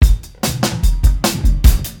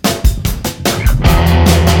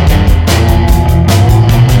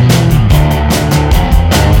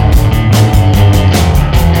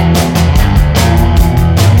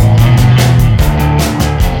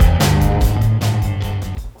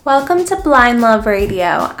Welcome to Blind Love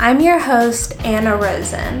Radio. I'm your host, Anna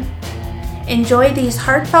Rosen. Enjoy these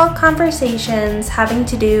heartfelt conversations having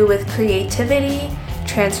to do with creativity,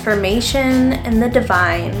 transformation, and the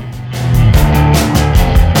divine.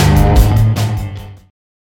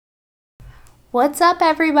 What's up,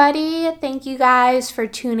 everybody? Thank you guys for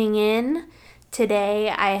tuning in. Today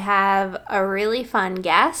I have a really fun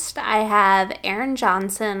guest. I have Erin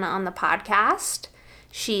Johnson on the podcast.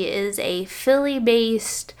 She is a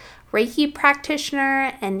Philly-based Reiki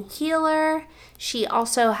practitioner and healer. She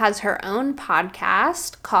also has her own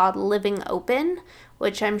podcast called Living Open,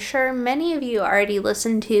 which I'm sure many of you already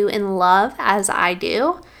listen to and love, as I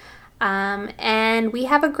do. And we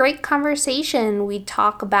have a great conversation. We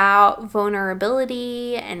talk about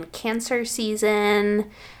vulnerability and cancer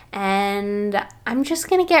season, and I'm just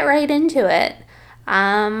going to get right into it.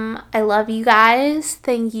 I love you guys.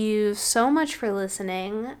 Thank you so much for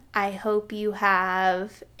listening. I hope you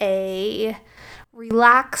have a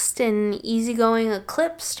relaxed and easygoing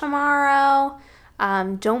eclipse tomorrow.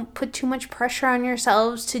 Don't put too much pressure on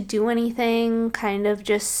yourselves to do anything. Kind of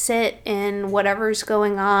just sit in whatever's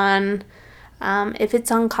going on. If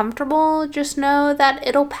it's uncomfortable, just know that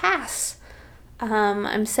it'll pass.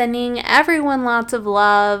 I'm sending everyone lots of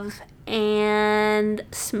love and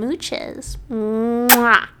smooches.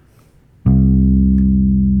 Mwah.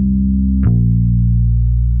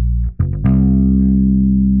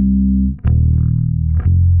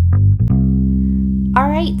 All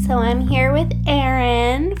right, so I'm here with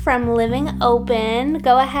Erin from Living Open.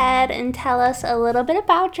 Go ahead and tell us a little bit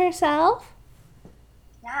about yourself.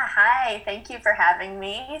 Yeah, hi. Thank you for having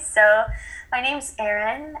me. So, my name's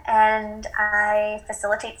Erin, and I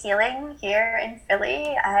facilitate healing here in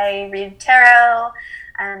Philly. I read tarot.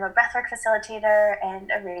 I'm a breathwork facilitator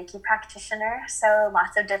and a Reiki practitioner. So,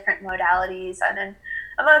 lots of different modalities on an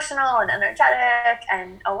emotional and energetic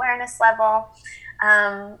and awareness level.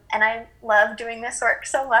 And I love doing this work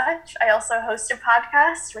so much. I also host a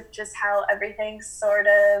podcast, which is how everything sort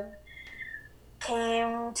of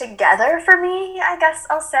came together for me, I guess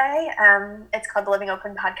I'll say. It's called the Living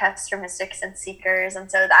Open Podcast for Mystics and Seekers. And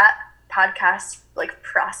so that podcast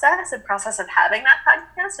process of having that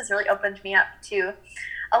podcast has really opened me up to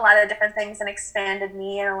a lot of different things and expanded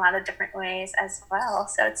me in a lot of different ways as well.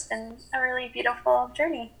 So it's been a really beautiful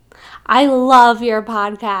journey. I love your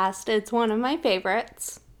podcast. It's one of my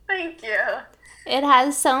favorites. Thank you. It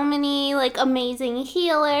has so many amazing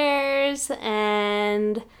healers,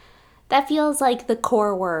 and that feels like the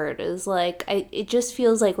core word is it just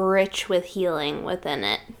feels rich with healing within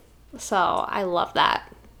it. So I love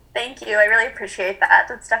that. Thank you. I really appreciate that.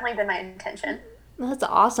 That's definitely been my intention. That's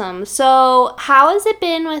awesome. So how has it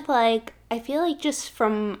been with I feel like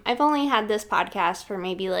I've only had this podcast for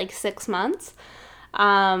maybe 6 months.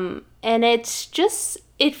 And it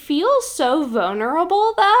feels so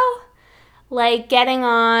vulnerable though. Getting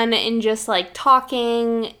on and just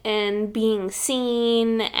talking and being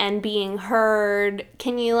seen and being heard.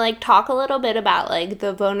 Can you talk a little bit about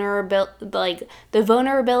the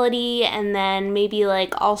vulnerability and then maybe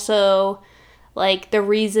also the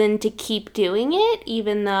reason to keep doing it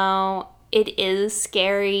even though it is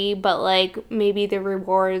scary, but maybe the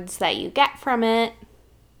rewards that you get from it?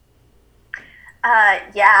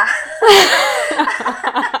 Yeah.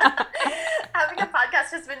 Having a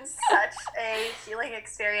podcast has been such a healing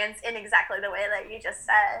experience in exactly the way that you just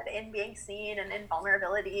said, in being seen and in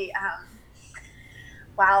vulnerability.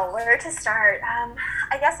 Wow, where to start?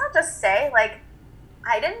 I guess I'll just say,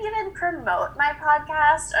 I didn't even promote my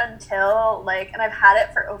podcast until, and I've had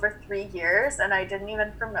it for over 3 years, and I didn't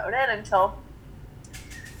even promote it until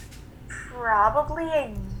probably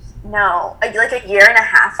a year and a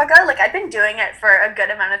half ago. I'd been doing it for a good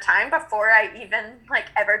amount of time before I even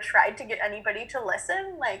ever tried to get anybody to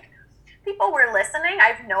listen. People were listening.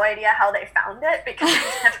 I have no idea how they found it because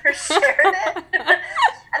I never shared it.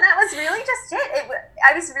 And that was really just it.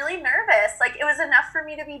 I was really nervous. It was enough for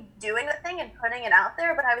me to be doing the thing and putting it out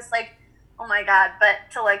there, but I was oh my God, but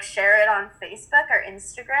to share it on Facebook or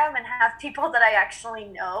Instagram and have people that I actually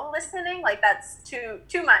know listening, that's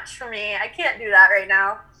too much for me. I can't do that right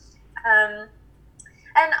now.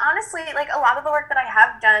 And honestly, a lot of the work that I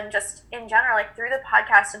have done just in general, through the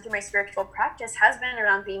podcast and through my spiritual practice has been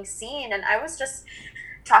around being seen. And I was just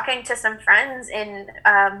talking to some friends in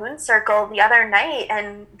Moon Circle the other night,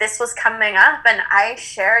 and this was coming up, and I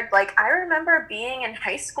shared, I remember being in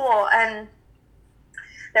high school, and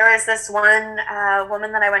there was this one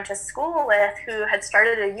woman that I went to school with who had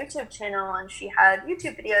started a YouTube channel, and she had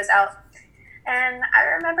YouTube videos out. And I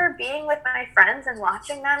remember being with my friends and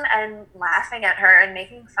watching them and laughing at her and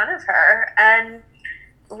making fun of her. And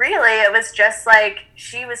really, it was just like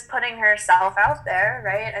she was putting herself out there,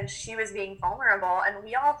 right? And she was being vulnerable, and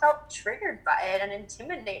we all felt triggered by it and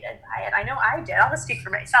intimidated by it. I know I did. I'll just speak for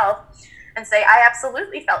myself and say I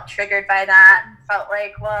absolutely felt triggered by that. Felt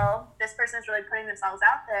like, well, this person is really putting themselves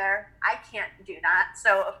out there. I can't do that.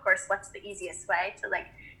 So, of course, what's the easiest way to like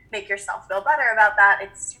make yourself feel better about that?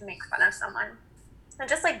 It's to make fun of someone. And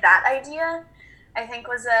just like that idea, I think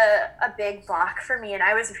was a big block for me. And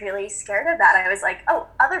I was really scared of that. I was like, oh,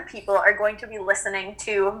 other people are going to be listening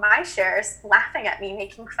to my shares, laughing at me,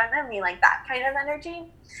 making fun of me, like that kind of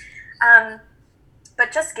energy.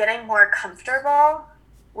 But just getting more comfortable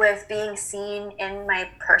with being seen in my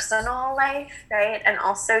personal life, right? And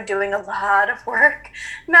also doing a lot of work,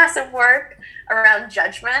 massive work around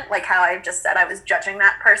judgment, like how I just said I was judging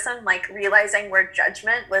that person, like realizing where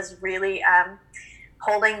judgment was really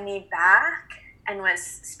holding me back and was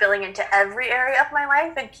spilling into every area of my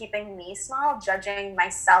life and keeping me small, judging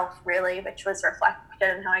myself really, which was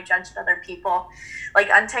reflected in how I judged other people. Like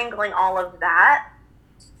untangling all of that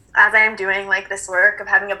as I am doing like this work of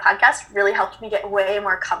having a podcast really helped me get way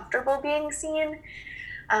more comfortable being seen.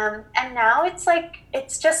 And now it's like,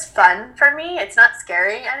 it's just fun for me. It's not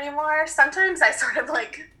scary anymore. Sometimes I sort of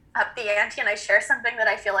like up the ante and I share something that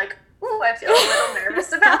I feel like, ooh, I feel a little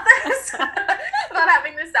nervous about this, about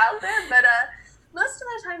having this out there. But most of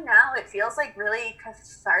the time now, it feels like really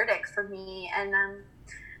cathartic for me. And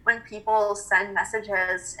when people send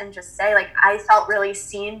messages and just say, like, I felt really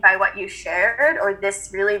seen by what you shared, or this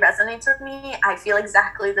really resonates with me, I feel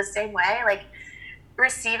exactly the same way. Like,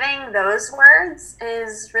 receiving those words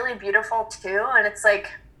is really beautiful too. And it's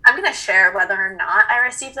like, I'm going to share whether or not I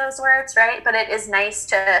receive those words, right? But it is nice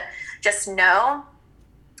to just know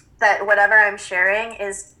that whatever I'm sharing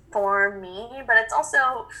is for me, but it's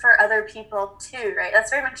also for other people too, right? That's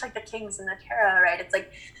very much like the kings and the tarot, right? It's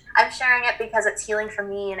like I'm sharing it because it's healing for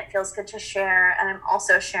me and it feels good to share, and I'm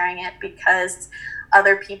also sharing it because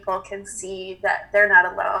other people can see that they're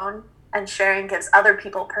not alone, and sharing gives other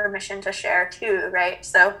people permission to share too, right?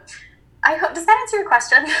 So I hope, does that answer your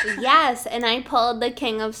question? Yes, and I pulled the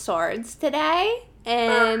King of Swords today,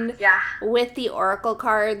 and with the Oracle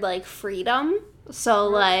card, like, freedom. So,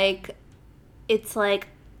 like, it's like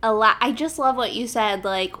a lot. I just love what you said.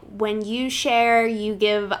 Like, when you share, you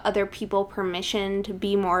give other people permission to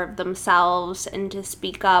be more of themselves and to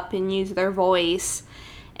speak up and use their voice.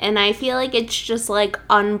 And I feel like it's just like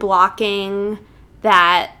unblocking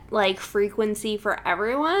that like frequency for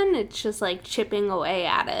everyone. It's just like chipping away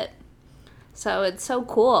at it. So it's so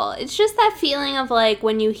cool. It's just that feeling of like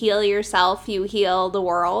when you heal yourself, you heal the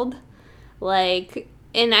world. Like,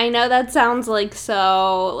 and I know that sounds like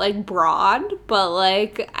so like broad, but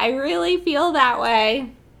like I really feel that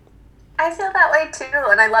way. I feel that way too.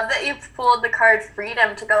 And I love that you pulled the card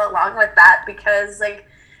freedom to go along with that, because like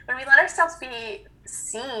when we let ourselves be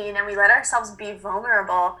seen and we let ourselves be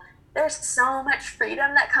vulnerable, there's so much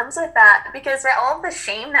freedom that comes with that, because all of the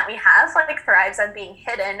shame that we have like thrives on being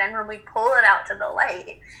hidden. And when we pull it out to the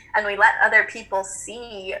light and we let other people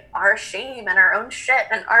see our shame and our own shit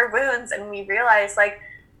and our wounds, and we realize like,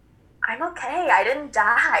 I'm okay, I didn't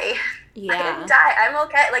die. Yeah. I didn't die, I'm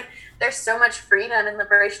okay. Like there's so much freedom and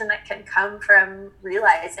liberation that can come from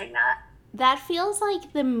realizing that. That feels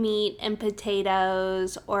like the meat and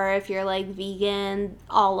potatoes, or if you're like vegan,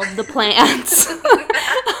 all of the plants of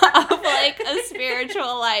like a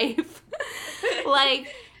spiritual life.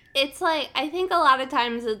 Like, it's like, I think a lot of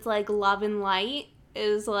times it's like love and light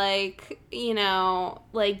is like, you know,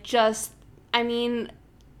 like just, I mean,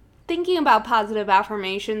 thinking about positive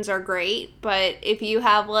affirmations are great, but if you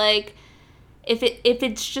have like, if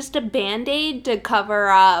it's just a Band-Aid to cover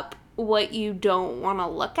up what you don't want to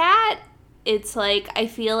look at, it's like I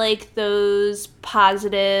feel like those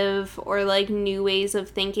positive or like new ways of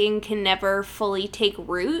thinking can never fully take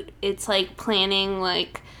root. It's like planting,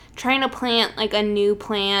 like trying to plant like a new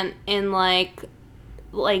plant in like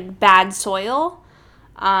bad soil.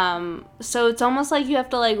 So it's almost like you have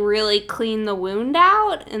to like really clean the wound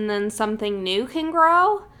out, and then something new can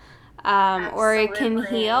grow. Or it can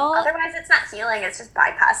heal. Otherwise it's not healing, it's just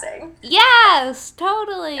bypassing. Yes,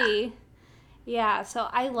 totally. Yeah, so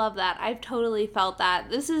I love that. I've totally felt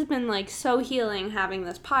that. This has been, like, so healing having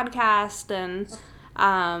this podcast and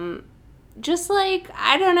just, like,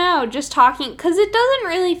 I don't know, just talking. Because it doesn't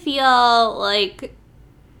really feel like,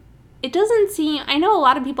 it doesn't seem, I know a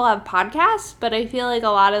lot of people have podcasts, but I feel like a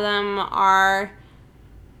lot of them are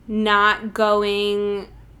not going,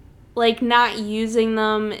 like, not using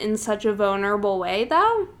them in such a vulnerable way,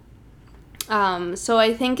 though. So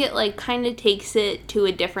I think it, like, kind of takes it to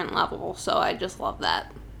a different level, so I just love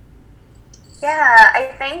that. Yeah,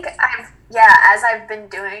 I think I've yeah, as I've been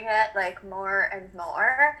doing it like more and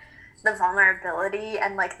more, the vulnerability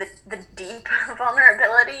and like the deep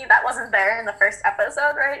vulnerability that wasn't there in the first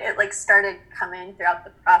episode, right? It like started coming throughout the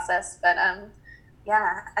process. But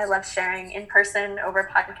yeah, I love sharing in person, over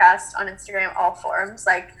podcast, on Instagram, all forms.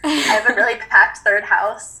 Like I have a really packed third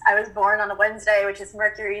house. I was born on a Wednesday, which is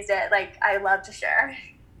Mercury's day. Like I love to share.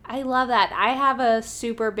 I love that. I have a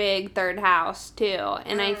super big third house too,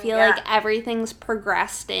 and I feel like Yeah. everything's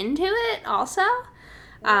progressed into it also.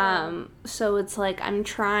 So it's like I'm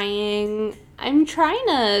trying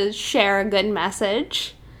to share a good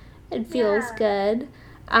message. It feels Yeah. good.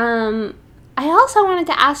 I also wanted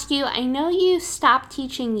to ask you, I know you stopped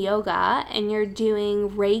teaching yoga and you're doing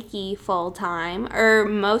Reiki full time, or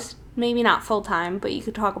most, maybe not full time, but you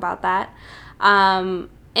could talk about that. And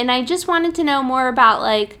I just wanted to know more about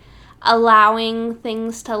like allowing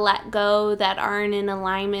things to let go that aren't in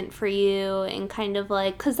alignment for you, and kind of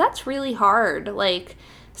like, because that's really hard. Like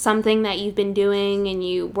something that you've been doing and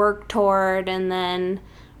you work toward, and then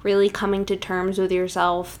really coming to terms with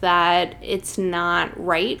yourself that it's not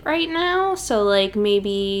right now. So like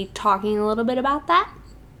maybe talking a little bit about that.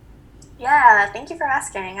 Yeah, thank you for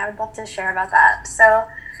asking. I would love to share about that. So,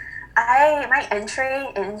 my entry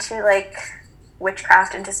into like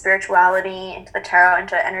witchcraft, into spirituality, into the tarot,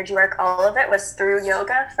 into energy work, all of it was through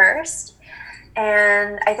yoga first.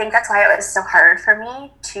 And I think that's why it was so hard for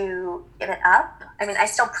me to give it up. I mean, I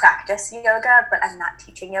still practice yoga, but I'm not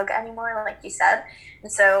teaching yoga anymore, like you said.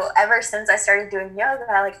 And so ever since I started doing yoga,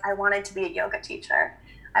 like I wanted to be a yoga teacher.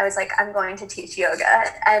 I was like, I'm going to teach yoga.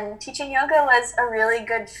 And teaching yoga was a really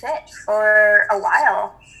good fit for a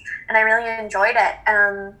while. And I really enjoyed it.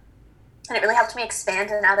 And it really helped me expand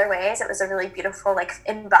in other ways. It was a really beautiful, like,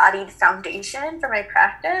 embodied foundation for my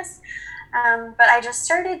practice. But I just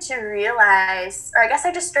started to realize, or I guess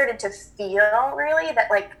I just started to feel really that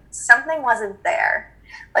like something wasn't there.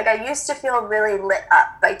 Like I used to feel really lit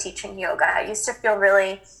up by teaching yoga. I used to feel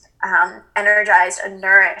really energized and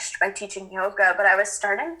nourished by teaching yoga, but I was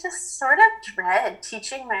starting to sort of dread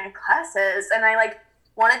teaching my classes. And I like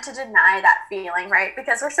wanted to deny that feeling, right?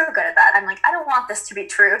 Because we're so good at that. I'm like, I don't want this to be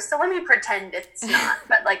true, so let me pretend it's not.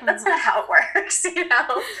 But like, that's not how it works, you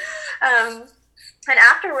know? Um, and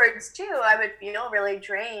afterwards too, I would feel really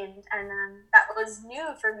drained, and that was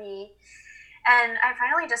new for me. And I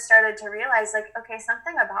finally just started to realize, like, okay,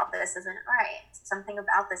 something about this isn't right. Something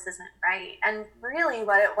about this isn't right. And really,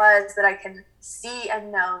 what it was that I can see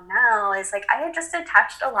and know now is like I had just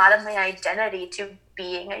attached a lot of my identity to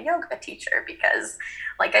being a yoga teacher because,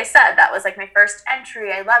 like I said, that was like my first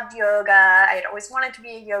entry. I loved yoga. I had always wanted to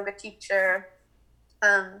be a yoga teacher.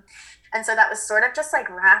 Um, and so that was sort of just like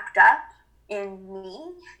wrapped up in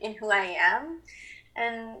me, in who I am.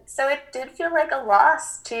 And so it did feel like a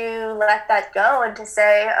loss to let that go and to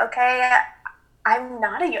say, okay, I'm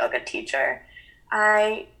not a yoga teacher.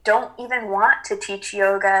 I don't even want to teach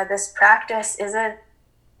yoga. This practice isn't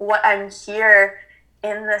what I'm here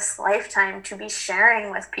in this lifetime to be sharing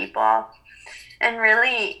with people. And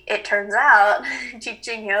really, it turns out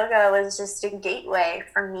teaching yoga was just a gateway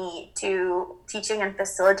for me to teaching and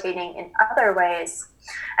facilitating in other ways.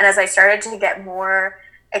 And as I started to get more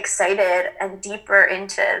excited and deeper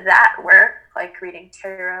into that work, like reading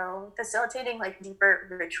tarot, facilitating like deeper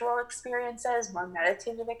ritual experiences, more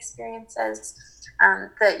meditative experiences,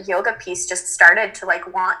 the yoga piece just started to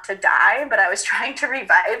like want to die, but I was trying to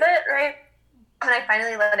revive it, right? When I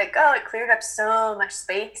finally let it go, it cleared up so much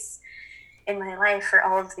space in my life for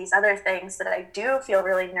all of these other things that I do feel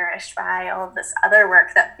really nourished by, all of this other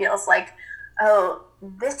work that feels like, oh,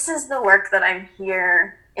 this is the work that I'm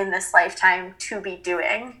here in this lifetime to be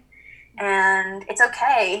doing. And it's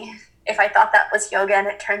okay if I thought that was yoga and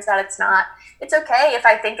it turns out it's not. It's okay if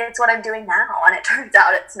I think it's what I'm doing now and it turns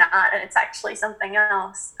out it's not and it's actually something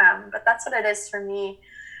else. But that's what it is for me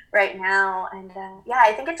right now. And yeah,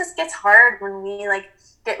 I think it just gets hard when we like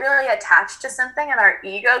get really attached to something and our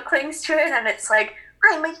ego clings to it. And it's like,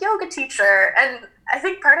 I'm a yoga teacher. And I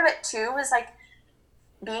think part of it too was like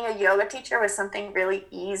being a yoga teacher was something really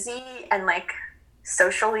easy and like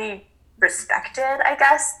socially respected, I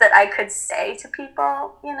guess, that I could say to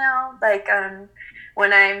people, you know, like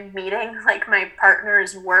when I'm meeting like my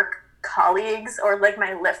partner's work colleagues or like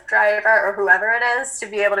my Lyft driver or whoever it is, to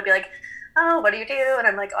be able to be like, oh, what do you do? And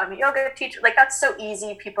I'm like, oh, I'm a yoga teacher. Like, that's so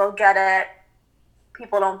easy. People get it.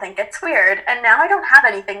 People don't think it's weird. And now I don't have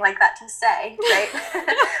anything like that to say, right?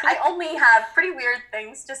 I only have pretty weird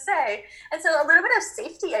things to say. And so a little bit of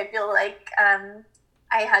safety, I feel like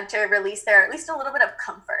I had to release there, at least a little bit of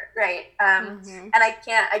comfort, right? And I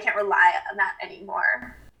can't rely on that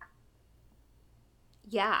anymore.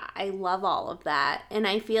 Yeah, I love all of that. And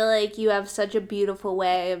I feel like you have such a beautiful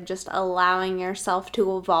way of just allowing yourself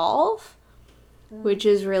to evolve, which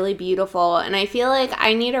is really beautiful. And I feel like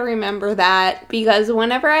I need to remember that because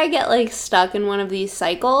whenever I get like stuck in one of these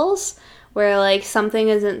cycles where like something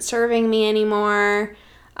isn't serving me anymore,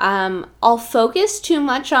 I'll focus too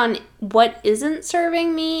much on what isn't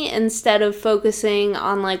serving me instead of focusing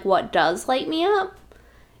on like what does light me up.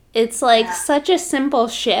 It's like Yeah. such a simple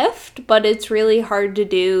shift, but it's really hard to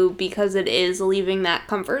do because it is leaving that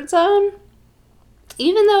comfort zone.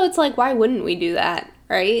 Even though it's like, why wouldn't we do that,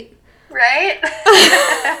 right? Right?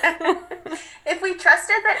 If we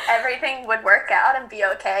trusted that everything would work out and be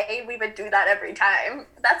okay, we would do that every time.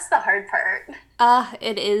 That's the hard part.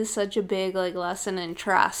 It is such a big like lesson in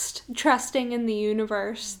trust. Trusting in the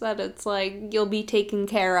universe that it's like you'll be taken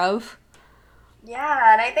care of.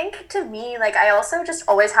 Yeah, and I think to me, like, I also just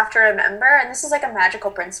always have to remember, and this is like a magical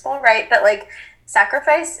principle, right? That like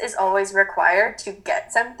sacrifice is always required to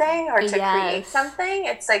get something or to create Yes. something.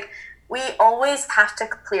 It's like we always have to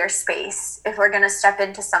clear space if we're going to step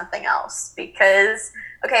into something else because,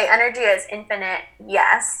 okay, energy is infinite,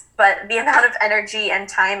 yes, but the amount of energy and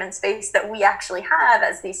time and space that we actually have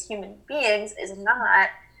as these human beings is not.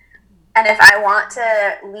 And if I want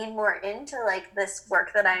to lean more into like this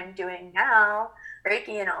work that I'm doing now,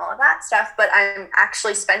 Reiki and all of that stuff, but I'm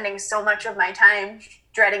actually spending so much of my time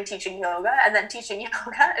dreading teaching yoga and then teaching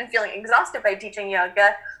yoga and feeling exhausted by teaching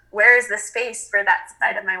yoga, where is the space for that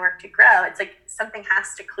side of my work to grow? It's like something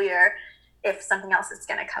has to clear if something else is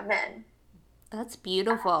going to come in. That's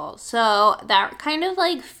beautiful. So that kind of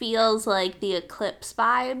like feels like the eclipse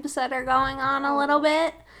vibes that are going on a little Oh,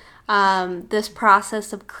 bit. This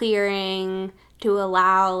process of clearing to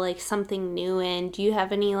allow like something new in. Do you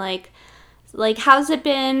have any like how's it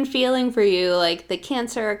been feeling for you? Like the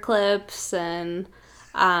Cancer eclipse and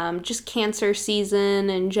just Cancer season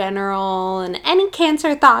in general, and any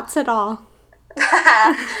Cancer thoughts at all?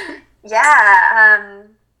 yeah.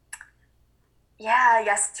 Yeah,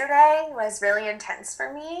 yesterday was really intense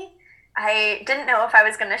for me. I didn't know if I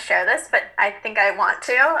was going to share this, but I think I want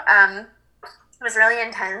to. It was really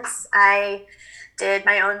intense. I did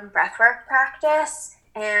my own breathwork practice,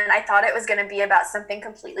 and I thought it was going to be about something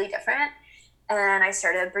completely different. And I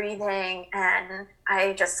started breathing, and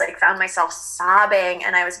I just like found myself sobbing,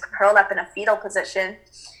 and I was curled up in a fetal position,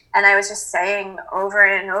 and I was just saying over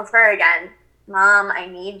and over again, "Mom, I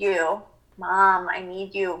need you. Mom, I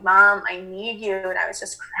need you. Mom, I need you." And I was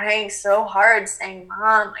just crying so hard, saying,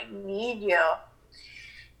 "Mom, I need you."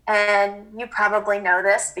 And you probably know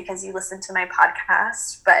this because you listen to my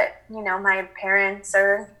podcast, but you know, my parents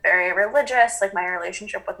are very religious. Like my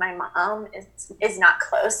relationship with my mom is not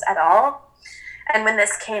close at all. And when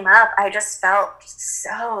this came up, I just felt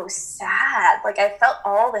so sad. Like I felt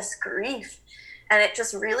all this grief. And it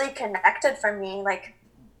just really connected for me. Like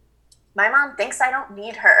my mom thinks I don't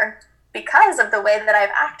need her because of the way that I've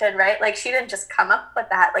acted, right? Like she didn't just come up with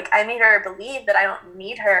that. Like I made her believe that I don't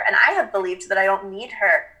need her. And I have believed that I don't need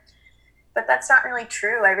her, but that's not really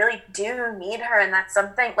true. I really do need her, and that's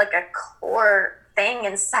something like a core thing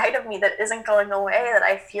inside of me that isn't going away that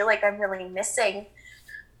I feel like I'm really missing,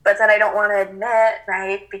 but that I don't want to admit,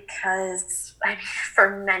 right? Because I mean,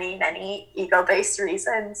 for many ego-based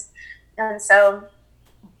reasons. And so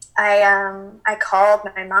I called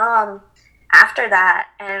my mom after that,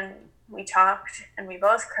 and we talked, and we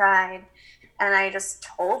both cried, and I just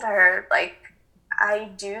told her like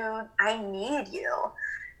I need you.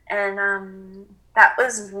 And that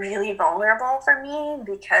was really vulnerable for me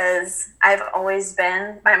because I've always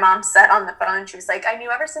been, my mom said on the phone, she was like, "I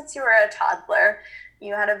knew ever since you were a toddler,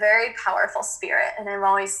 you had a very powerful spirit. And I've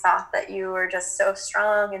always thought that you were just so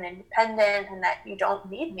strong and independent and that you don't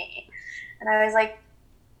need me." And I was like,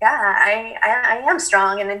 yeah, I am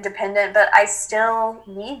strong and independent, but I still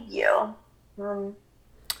need you.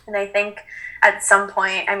 And I think at some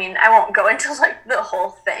point, I mean, I won't go into like the whole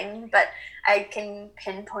thing, but I can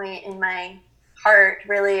pinpoint in my heart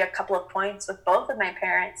really a couple of points with both of my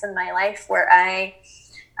parents in my life where I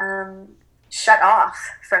um, shut off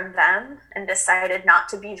from them and decided not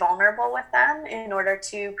to be vulnerable with them in order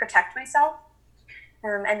to protect myself.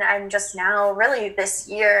 And I'm just now really this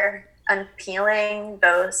year unpeeling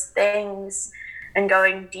those things and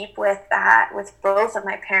going deep with that with both of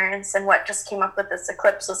my parents. And what just came up with this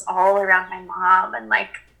eclipse was all around my mom. And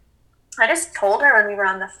like I just told her when we were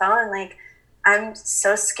on the phone, like, I'm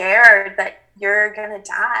so scared that you're gonna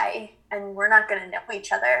die and we're not gonna know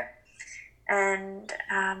each other. And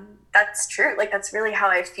that's true. Like that's really how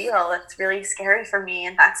I feel. It's really scary for me,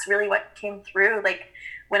 and that's really what came through. Like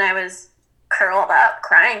when I was curled up,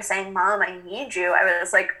 crying, saying, "Mom, I need you," I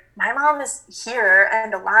was like, my mom is here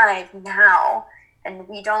and alive now, and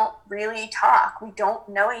we don't really talk. We don't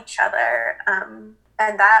know each other.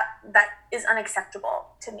 And that is unacceptable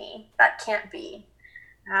to me. That can't be.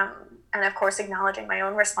 And of course, acknowledging my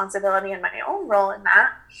own responsibility and my own role in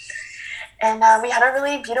that. And we had a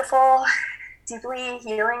really beautiful, deeply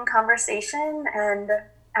healing conversation, and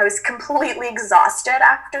I was completely exhausted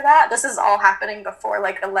after that. This is all happening before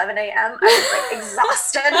like 11 a.m. I was like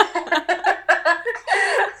exhausted.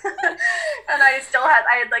 And I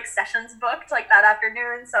had like sessions booked like that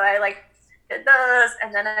afternoon. So I like did those,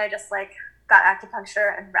 and then I just like got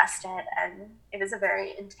acupuncture and rested, and it was a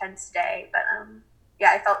very intense day. But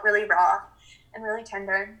yeah, I felt really raw and really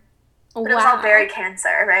tender. But it was all very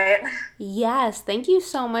Cancer, right? Yes, thank you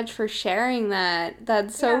so much for sharing that.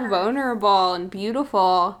 That's so vulnerable and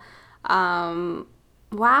beautiful.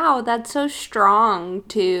 Wow, that's so strong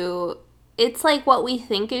to it's like what we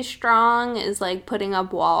think is strong is like putting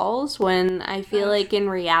up walls when I feel like in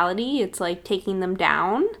reality it's like taking them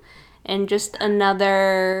down and just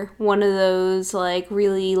another one of those like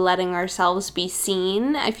really letting ourselves be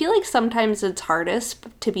seen. I feel like sometimes it's hardest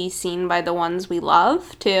to be seen by the ones we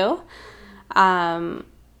love too.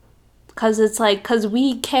 Because it's like, because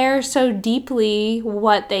we care so deeply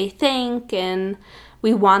what they think and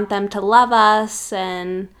we want them to love us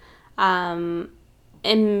and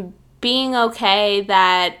being okay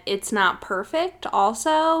that it's not perfect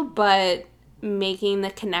also, but making the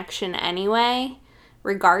connection anyway,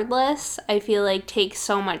 regardless, I feel like takes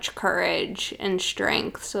so much courage and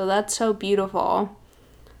strength. So that's so beautiful.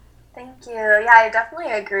 Thank you. Yeah, I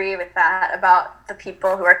definitely agree with that about the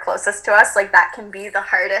people who are closest to us. Like, that can be the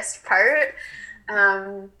hardest part.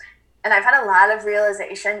 Um, and I've had a lot of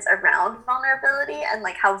realizations around vulnerability and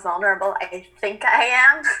like how vulnerable I think I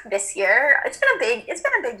am this year. It's been a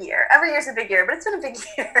big year. Every year's a big year, but it's been a big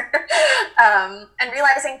year. And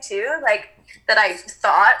realizing too, like that I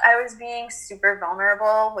thought I was being super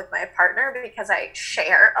vulnerable with my partner because I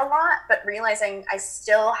share a lot, but realizing I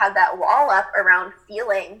still had that wall up around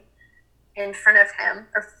feeling in front of him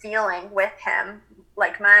or feeling with him.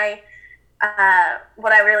 Like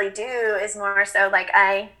what I really do is more so like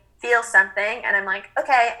I feel something and I'm like,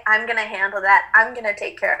 okay, I'm going to handle that. I'm going to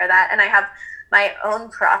take care of that. And I have my own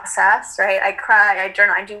process, right? I cry, I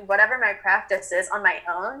journal, I do whatever my practice is on my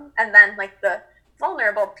own. And then like the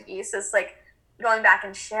vulnerable piece is like going back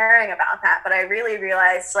and sharing about that. But I really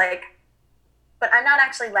realized like, but I'm not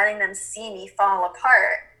actually letting them see me fall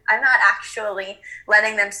apart. I'm not actually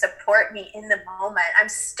letting them support me in the moment. I'm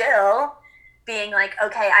still being like,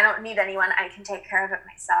 okay, I don't need anyone. I can take care of it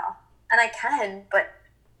myself. And I can, but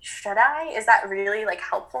should I? Is that really like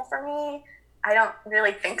helpful for me? I don't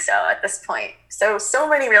really think so at this point. So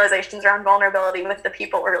many realizations around vulnerability with the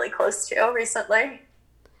people we're really close to recently.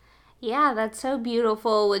 Yeah, that's so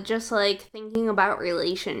beautiful with just like thinking about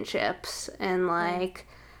relationships and like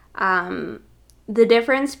the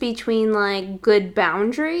difference between like good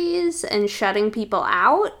boundaries and shutting people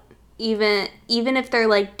out even if they're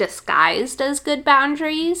like disguised as good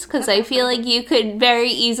boundaries, because I feel like you could very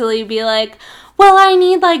easily be like, well, I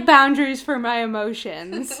need like boundaries for my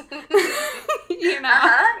emotions. You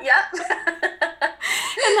know? Yep.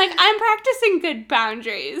 And like I'm practicing good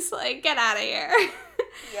boundaries, like get out of here.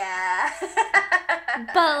 Yeah.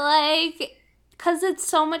 But like because it's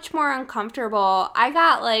so much more uncomfortable. I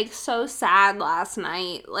got like so sad last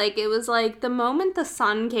night. Like it was like the moment the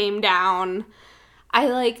sun came down,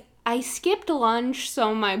 I skipped lunch,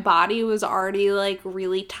 so my body was already like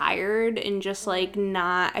really tired and just like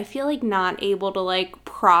not, I feel like not able to like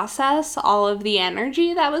process all of the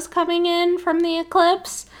energy that was coming in from the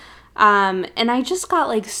eclipse. And I just got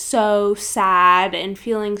like so sad and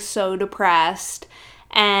feeling so depressed.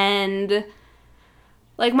 And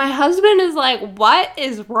like my husband is like, what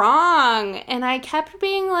is wrong? And I kept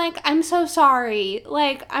being like, I'm so sorry.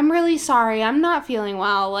 Like, I'm really sorry. I'm not feeling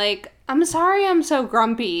well. Like, I'm sorry I'm so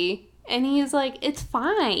grumpy. And he's like, it's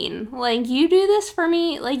fine. Like, you do this for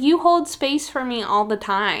me. Like, you hold space for me all the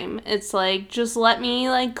time. It's like, just let me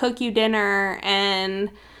like cook you dinner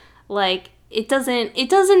and like it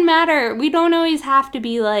doesn't matter. We don't always have to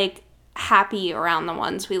be like happy around the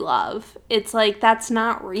ones we love. It's like that's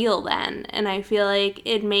not real then. And I feel like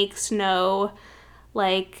it makes no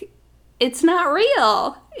like it's not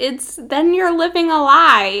real. It's then you're living a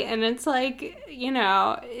lie and it's like,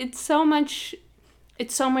 it's so much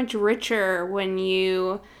richer when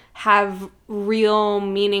you have real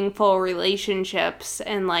meaningful relationships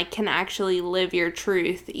and like can actually live your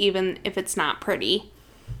truth even if it's not pretty.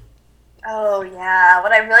 Oh, yeah.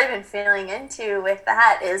 What I've really been feeling into with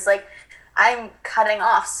that is like I'm cutting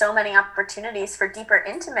off so many opportunities for deeper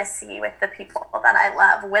intimacy with the people that I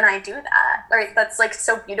love when I do that. Right? That's like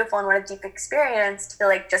so beautiful, and what a deep experience to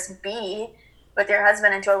like just be with your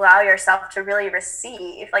husband and to allow yourself to really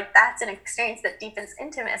receive. Like that's an experience that deepens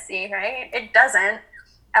intimacy, right? It doesn't,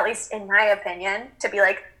 at least in my opinion, to be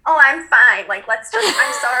like, oh, I'm fine. Like, let's just,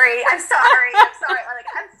 I'm sorry, I'm sorry, I'm sorry. Or like,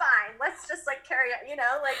 I'm fine. Let's just like carry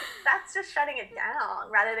on, like that's just shutting it down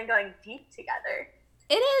rather than going deep together.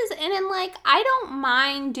 It is. And then, like, I don't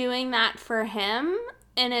mind doing that for him.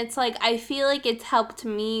 And it's like, I feel like it's helped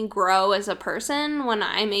me grow as a person when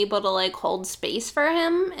I'm able to, like, hold space for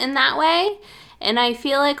him in that way. And I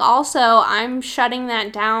feel like also I'm shutting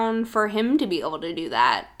that down for him to be able to do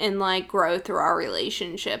that and, like, grow through our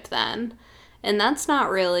relationship then. And that's not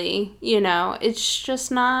really, it's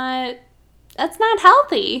just not, that's not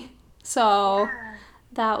healthy. So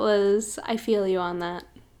Yeah. I feel you on that.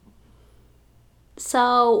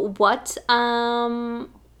 So, let's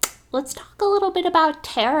talk a little bit about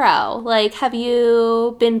tarot. Like, have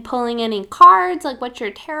you been pulling any cards? Like, what's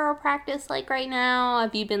your tarot practice like right now?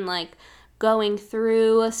 Have you been, like, going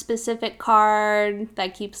through a specific card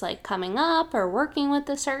that keeps, like, coming up or working with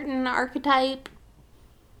a certain archetype?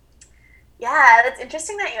 Yeah, that's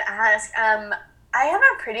interesting that you ask. I have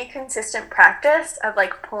a pretty consistent practice of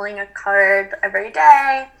like pulling a card every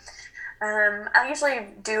day. I usually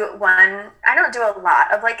do one. I don't do a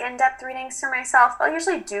lot of like in-depth readings for myself. I'll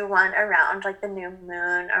usually do one around like the new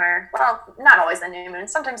moon, or well, not always the new moon.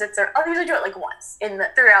 Sometimes I'll usually do it like once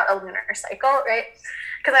throughout a lunar cycle, right?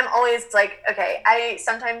 Because I'm always like, okay, I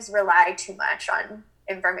sometimes rely too much on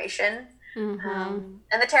information. And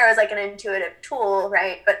the tarot is like an intuitive tool,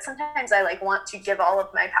 right? But sometimes I like want to give all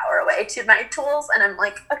of my power away to my tools, and I'm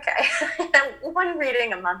like, okay, one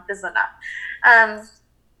reading a month is enough.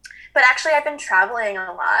 But actually, I've been traveling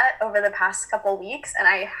a lot over the past couple weeks, and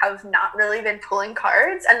I have not really been pulling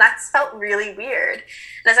cards, and that's felt really weird.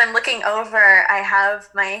 And as I'm looking over, I have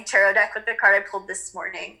my tarot deck with the card I pulled this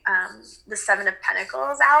morning, the Seven of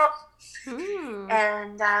Pentacles out.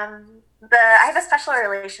 And I have a special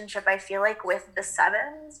relationship, I feel like, with the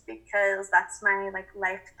sevens, because that's my like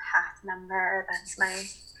life path number. That's my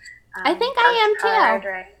I think I am too.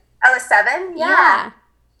 right? Oh, a seven? Yeah.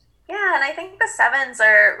 Yeah, and I think the sevens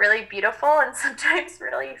are really beautiful and sometimes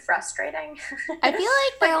really frustrating. I feel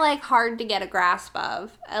like they're like hard to get a grasp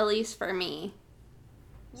of, at least for me.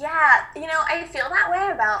 Yeah, I feel that way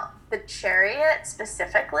about the Chariot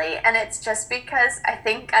specifically, and it's just because I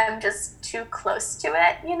think I'm just too close to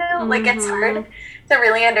it. Like it's hard to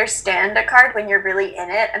really understand a card when you're really in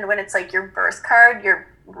it, and when it's like your birth card, you're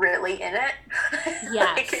really in it.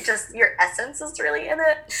 Yes. Like it just, your essence is really in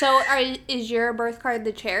it. So is your birth card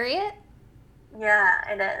the Chariot? Yeah,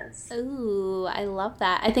 it is. Ooh, I love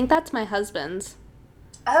that. I think that's my husband's.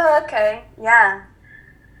 Oh, okay. Yeah.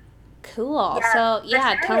 Cool. Yeah. So,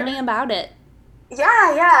 yeah, tell me about it.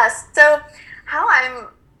 Yeah. So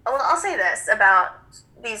I'll say this about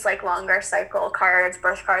these like longer cycle cards,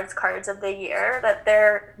 birth cards of the year, that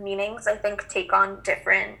their meanings I think take on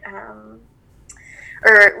different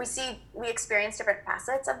or we experience different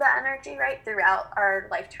facets of the energy, right, throughout our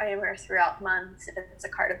lifetime or throughout months, if it's a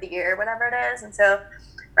card of the year, whatever it is. And so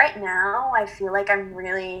right now I feel like I'm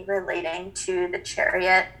really relating to the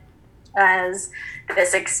Chariot as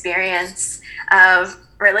this experience of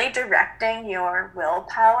really directing your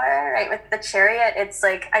willpower, right? With the Chariot, it's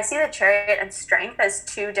like I see the Chariot and strength as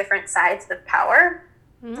two different sides of power.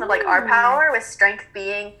 So like our power, with strength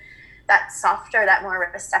being that softer, that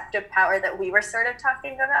more receptive power that we were sort of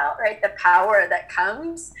talking about, right? The power that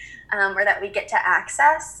comes or that we get to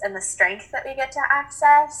access, and the strength that we get to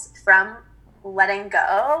access from letting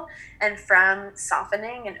go and from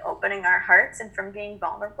softening and opening our hearts and from being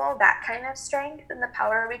vulnerable, that kind of strength and the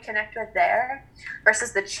power we connect with there,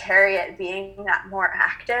 versus the Chariot being that more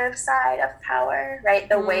active side of power, right?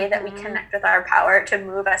 The way that we connect with our power to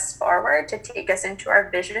move us forward, to take us into our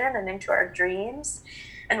vision and into our dreams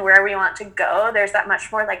and where we want to go. There's that much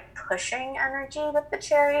more like pushing energy with the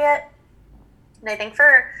Chariot. And I think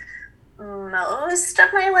for most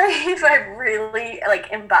of my life I've really like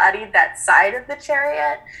embodied that side of the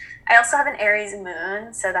Chariot. I also have an Aries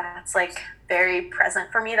moon, so that's like very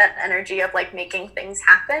present for me, that energy of like making things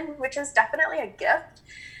happen, which is definitely a gift,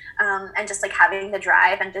 and just like having the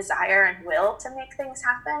drive and desire and will to make things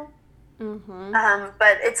happen.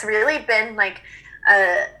 But it's really been like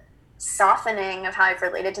a softening of how I've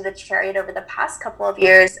related to the Chariot over the past couple of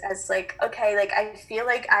years, as like, okay, like I feel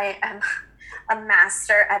like I am a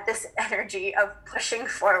master at this energy of pushing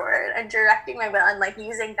forward and directing my will and like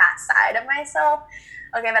using that side of myself.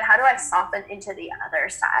 Okay, but how do I soften into the other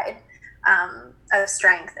side of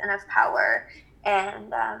strength and of power,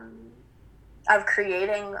 and of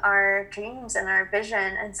creating our dreams and our vision.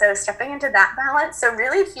 And so stepping into that balance, so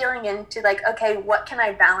really feeling into like, okay, what can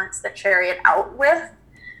I balance the chariot out with?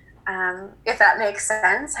 If that makes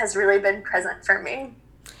sense, has really been present for me.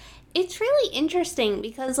 It's really interesting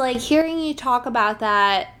because, like, hearing you talk about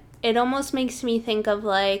that, it almost makes me think of,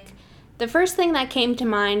 like, the first thing that came to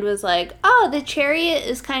mind was, like, oh, the chariot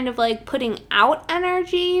is kind of, like, putting out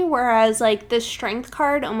energy, whereas, like, the strength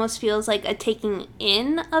card almost feels like a taking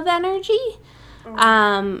in of energy.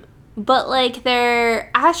 But, like, their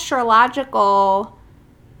astrological,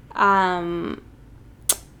 I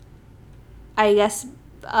guess,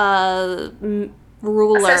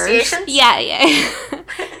 rulers. Associations?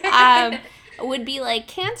 Yeah. Would be like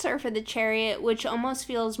Cancer for the chariot, which almost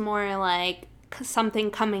feels more like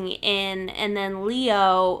something coming in, and then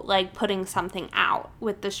Leo, like putting something out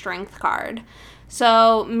with the strength card.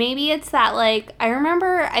 So maybe it's that, like,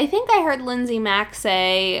 I think I heard Lindsay Mack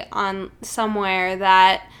say on somewhere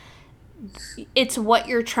that it's what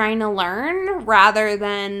you're trying to learn rather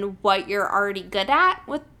than what you're already good at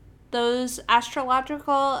with those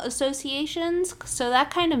astrological associations. So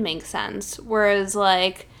that kind of makes sense. Whereas,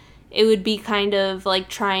 like, it would be kind of like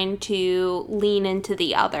trying to lean into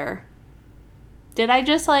the other. Did I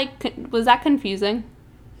just, like, was that confusing?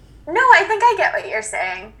 No, I think I get what you're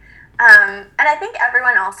saying. And I think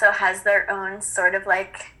everyone also has their own sort of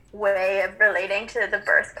like way of relating to the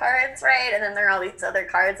birth cards, right? And then there are all these other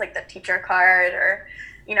cards like the teacher card, or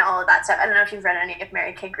all of that stuff. I don't know if you've read any of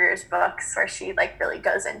Mary K. Greer's books where she like really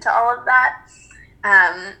goes into all of that.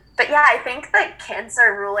 But yeah, I think that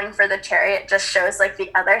Cancer ruling for the chariot just shows like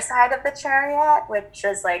the other side of the chariot, which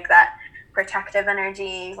is like that protective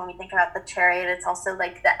energy. When we think about the chariot, it's also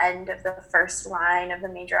like the end of the first line of the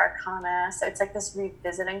major arcana. So it's like this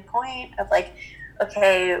revisiting point of like,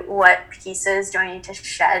 okay, what pieces do I need to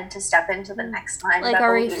shed to step into the next line like of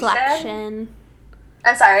evolution? A reflection.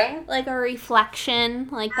 I'm sorry? Like a reflection,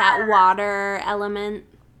 like that water element.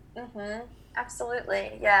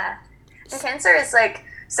 Absolutely, yeah. And Cancer is like,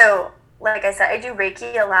 so like I said, I do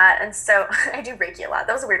Reiki a lot, and so I do Reiki a lot.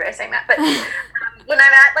 That was a weird way of saying that, but when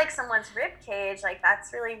I'm at like someone's rib cage, like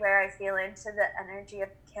that's really where I feel into the energy of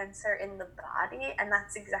Cancer in the body, and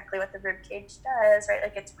that's exactly what the rib cage does, right?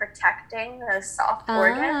 Like it's protecting those soft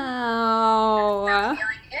organs. So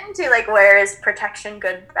feeling into like, where is protection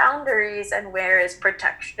good boundaries, and where is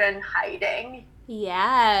protection hiding?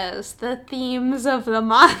 Yes, the themes of the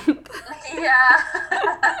month. Yeah.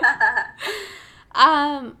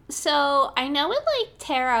 So I know with like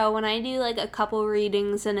tarot, when I do like a couple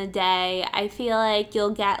readings in a day, I feel like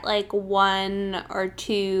you'll get like 1 or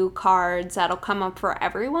 2 cards that'll come up for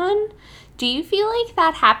everyone. Do you feel like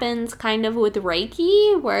that happens kind of with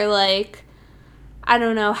Reiki, where like, I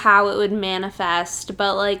don't know how it would manifest,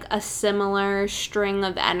 but like a similar string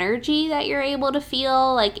of energy that you're able to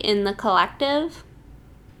feel like in the collective?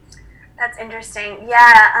 That's interesting.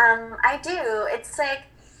 Yeah, I do. It's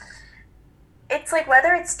like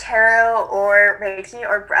whether it's tarot or Reiki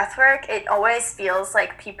or breathwork, it always feels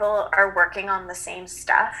like people are working on the same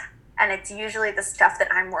stuff. And it's usually the stuff that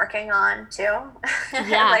I'm working on too.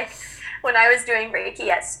 Yes. Like when I was doing Reiki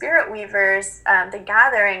at Spirit Weavers, the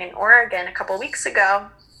gathering in Oregon a couple weeks ago,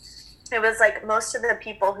 it was like most of the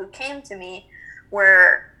people who came to me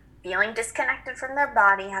were feeling disconnected from their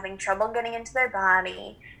body, having trouble getting into their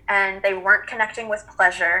body, and they weren't connecting with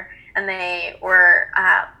pleasure, and they were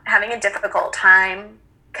having a difficult time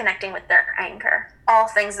connecting with their anger. All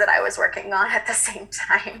things that I was working on at the same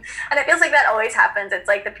time. And it feels like that always happens. It's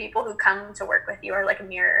like the people who come to work with you are like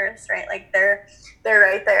mirrors, right? Like they're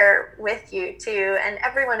right there with you too. And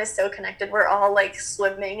everyone is so connected. We're all like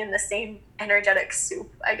swimming in the same energetic soup,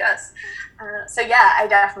 I guess. So yeah, I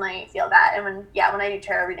definitely feel that. And when I do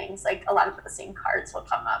tarot readings, like a lot of the same cards will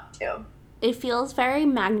come up too. It feels very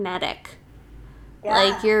magnetic. Yeah.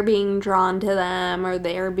 Like you're being drawn to them, or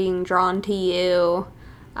they're being drawn to you.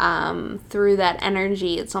 Through that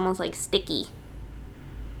energy. It's almost like sticky.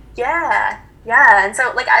 Yeah. And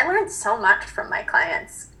so like I learned so much from my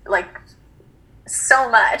clients, like so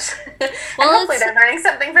much. Well, and hopefully they're learning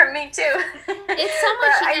something from me too. It's so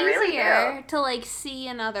much easier to like see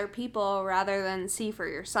in other people rather than see for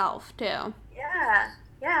yourself too. Yeah.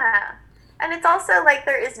 And it's also like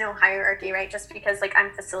there is no hierarchy, right? Just because like I'm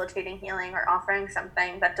facilitating healing or offering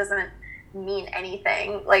something, that doesn't mean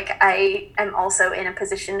anything. Like I am also in a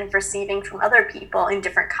position of receiving from other people in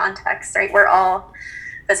different contexts, right? We're all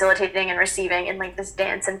facilitating and receiving in like this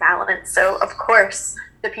dance and balance. So of course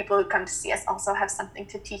the people who come to see us also have something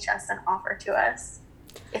to teach us and offer to us,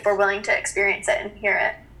 if we're willing to experience it and hear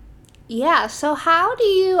it. Yeah, so how do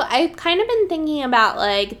you, I've kind of been thinking about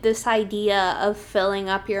like this idea of filling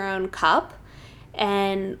up your own cup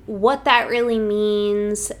and what that really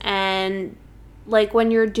means, and like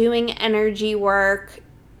when you're doing energy work,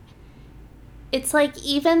 it's like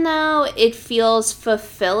even though it feels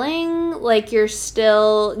fulfilling, like you're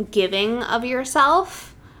still giving of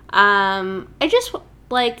yourself. I just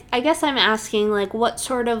like, I guess I'm asking like what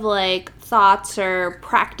sort of like thoughts or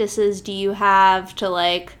practices do you have to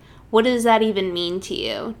like, what does that even mean to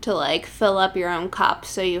you to like fill up your own cup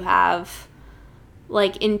so you have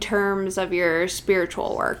like in terms of your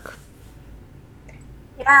spiritual work?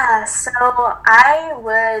 Yeah, so I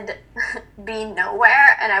would be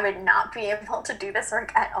nowhere and I would not be able to do this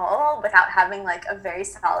work at all without having like a very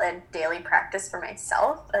solid daily practice for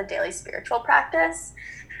myself, a daily spiritual practice.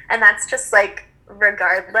 And that's just like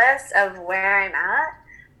regardless of where I'm at.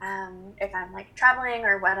 If I'm like traveling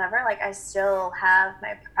or whatever, like I still have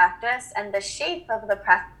my practice, and the shape of the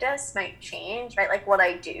practice might change, right? Like what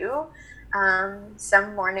I do.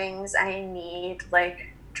 Some mornings I need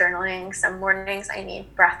like journaling, some mornings I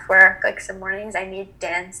need breath work, like some mornings I need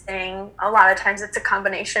dancing. A lot of times it's a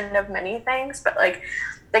combination of many things, but like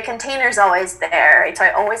the container's always there, right? So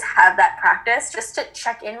I always have that practice just to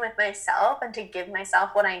check in with myself and to give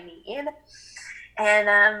myself what I need.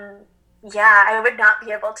 And yeah, I would not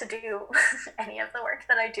be able to do any of the work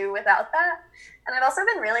that I do without that. And I've also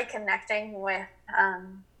been really connecting with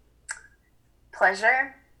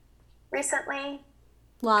pleasure recently.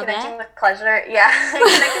 Love Connecting it. with pleasure, yeah.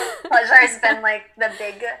 Connecting with pleasure has been like the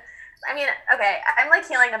big. I mean, okay, I'm like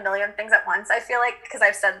healing a million things at once. I feel like, because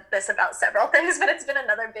I've said this about several things, but it's been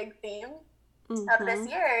another big theme of this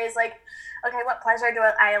year is like, okay, what pleasure do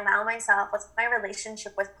I allow myself? What's my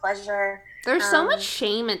relationship with pleasure? There's so much Um,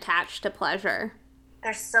 shame attached to pleasure.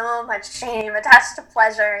 there's so much shame attached to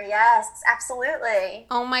pleasure. Yes, absolutely.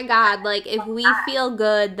 Oh my God, like if we feel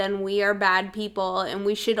good, then we are bad people and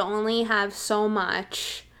we should only have so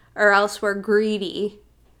much or else we're greedy.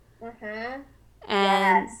 Mm-hmm.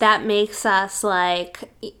 And Yes. that makes us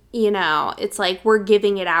like, it's like we're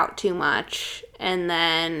giving it out too much. And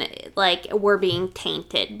then like we're being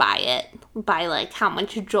tainted by it, by like how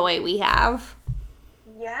much joy we have.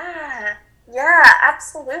 Yeah, yeah,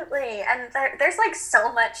 absolutely. And there's like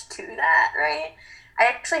so much to that, right? I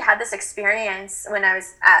actually had this experience when I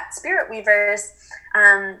was at Spirit Weavers.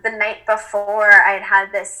 The night before, I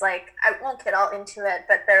had this, like, I won't get all into it,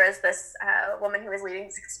 but there was this woman who was leading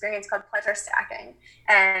this experience called pleasure stacking.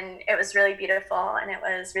 And it was really beautiful and it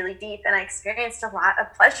was really deep. And I experienced a lot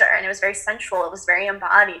of pleasure, and it was very sensual. It was very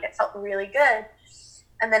embodied. It felt really good.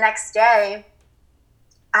 And the next day,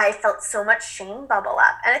 I felt so much shame bubble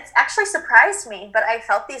up. And it actually surprised me, but I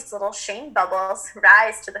felt these little shame bubbles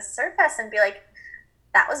rise to the surface and be like,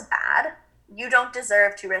 that was bad. You don't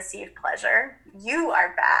deserve to receive pleasure. You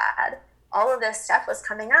are bad. All of this stuff was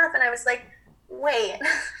coming up. And I was like, wait,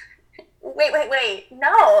 wait.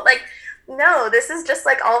 No, like, no, this is just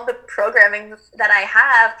like all of the programming that I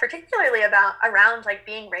have, particularly about around like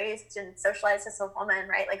being raised and socialized as a woman,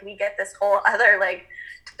 right? Like we get this whole other like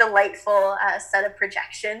delightful set of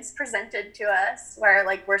projections presented to us where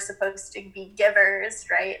like we're supposed to be givers,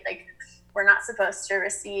 right? Like we're not supposed to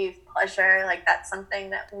receive pleasure. Like that's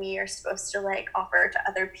something that we are supposed to like offer to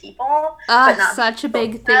other people, but Ah, not such a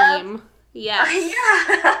big of. theme. Yes.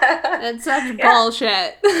 Yeah. It's such Yeah.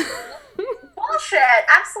 bullshit. Bullshit.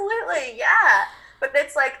 Absolutely. Yeah. But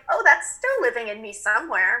it's like, oh, that's still living in me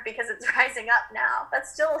somewhere because it's rising up now.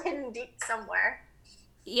 That's still hidden deep somewhere.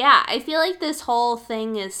 Yeah, I feel like this whole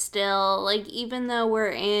thing is still like, even though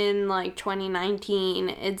we're in like 2019,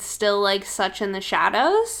 it's still like such in the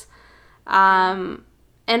shadows. Um,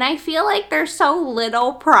 and I feel like there's so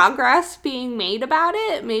little progress being made about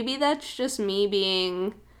it. Maybe that's just me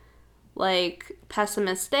being like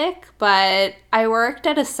pessimistic, but I worked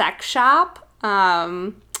at a sex shop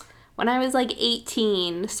when I was like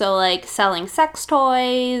 18. So, like, selling sex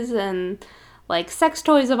toys and like sex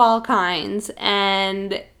toys of all kinds.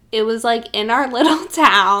 And it was like in our little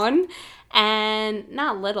town. And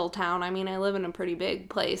not little town, I mean, I live in a pretty big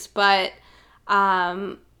place, but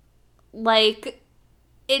um, like,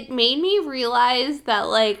 it made me realize that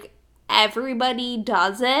like everybody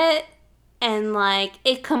does it, and like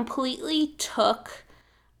it completely took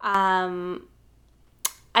um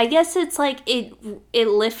I guess it's like it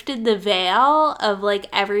lifted the veil of like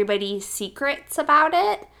everybody's secrets about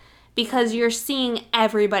it, because you're seeing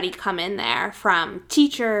everybody come in there, from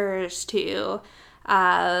teachers to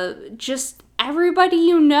just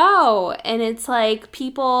everybody, and it's like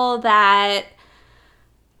people that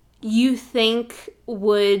you think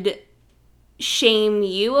would shame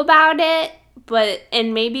you about it,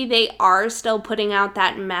 and maybe they are still putting out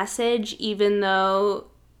that message even though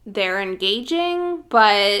they're engaging,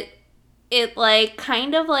 but it, like,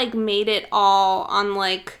 kind of, like, made it all on,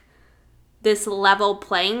 like, this level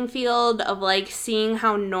playing field of, like, seeing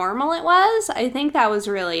how normal it was. I think that was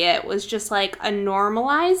really it, was just, like, a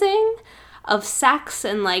normalizing of sex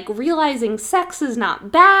and, like, realizing sex is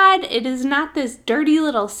not bad. It is not this dirty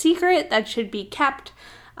little secret that should be kept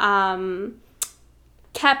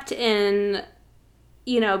in,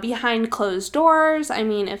 you know, behind closed doors. I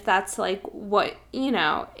mean, if that's, like, what, you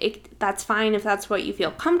know, that's fine if that's what you feel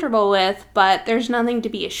comfortable with, but there's nothing to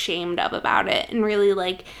be ashamed of about it. And really,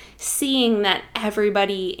 like, seeing that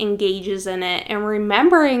everybody engages in it and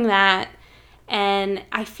remembering that. And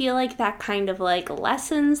I feel like that kind of, like,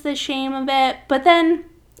 lessens the shame of it. But then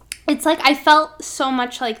it's like I felt so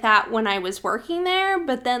much like that when I was working there,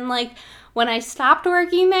 but then, like, when I stopped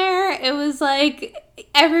working there, it was like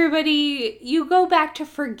everybody, you go back to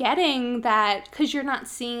forgetting that, because you're not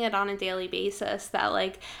seeing it on a daily basis, that,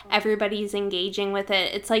 like, everybody's engaging with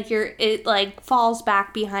it. It's like it, like, falls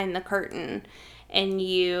back behind the curtain, and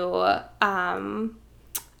you, I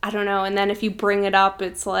don't know, and then if you bring it up,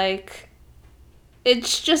 it's like,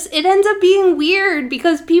 it's just, it ends up being weird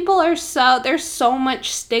because people are there's so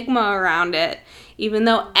much stigma around it, even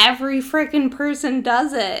though every freaking person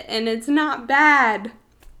does it, and it's not bad.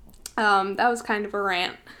 That was kind of a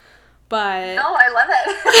rant, but... No, I love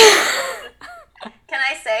it. Can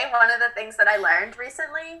I say one of the things that I learned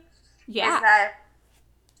recently? Yeah. Is that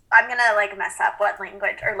I'm gonna, like, mess up what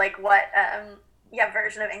language or, like, what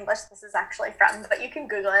version of English this is actually from, but you can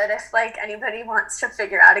Google it if, like, anybody wants to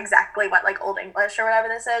figure out exactly what, like, Old English or whatever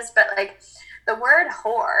this is. But, like, the word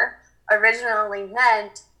whore originally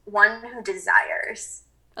meant one who desires.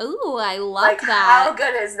 Ooh, I love, like, that. How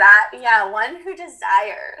good is that? Yeah, one who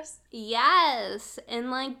desires. Yes, and,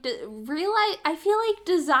 like, realize, I feel like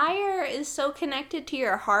desire is so connected to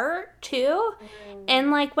your heart too,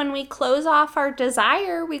 and, like, when we close off our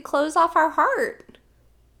desire, we close off our heart.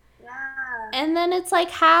 Yeah. And then it's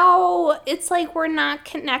like, how, it's like we're not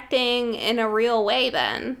connecting in a real way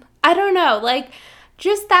then. I don't know, like,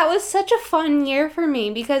 just, that was such a fun year for me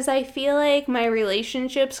because I feel like my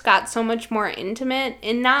relationships got so much more intimate,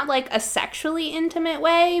 in not, like, a sexually intimate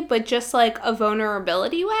way, but just, like, a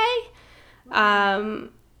vulnerability way,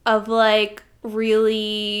 of, like,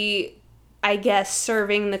 really, I guess,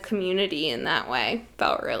 serving the community in that way.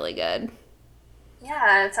 Felt really good.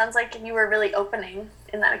 Yeah, it sounds like you were really opening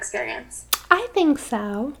in that experience. I think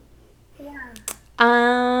so. Yeah.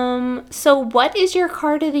 So what is your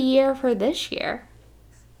card of the year for this year?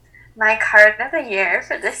 My card of the year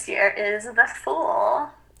for this year is the Fool.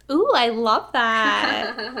 Ooh, I love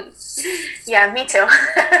that. Yeah, me too.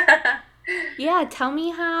 Yeah, tell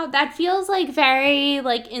me how. That feels, like, very,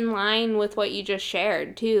 like, in line with what you just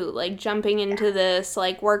shared, too. Like, jumping into this,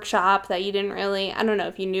 like, workshop that you didn't really, I don't know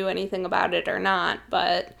if you knew anything about it or not,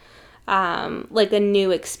 but, like, a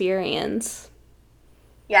new experience.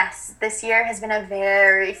 Yes, this year has been a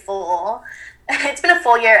very full, it's been a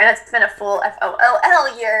full year, and it's been a full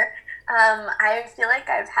FOLL year. I feel like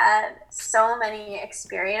I've had so many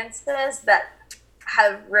experiences that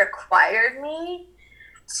have required me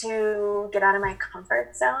to get out of my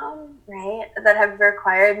comfort zone, right? That have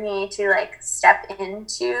required me to, like, step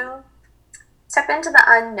into the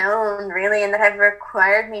unknown, really, and that have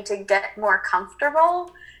required me to get more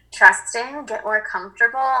comfortable trusting, get more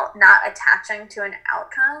comfortable not attaching to an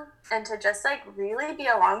outcome, and to just, like, really be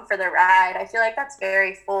along for the ride. I feel like that's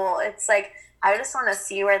very full. It's like, I just want to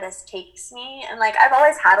see where this takes me, and, like, I've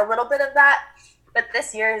always had a little bit of that, but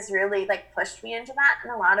this year has really, like, pushed me into that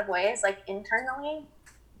in a lot of ways, like, internally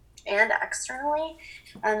and externally.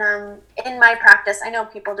 And in my practice, I know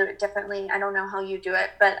people do it differently. I don't know how you do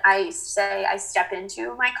it, but I say I step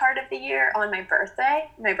into my card of the year on my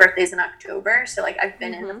birthday. My birthday's in October, so, like, I've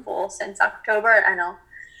been in the Fool since October, and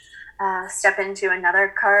I'll step into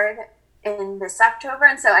another card in this October.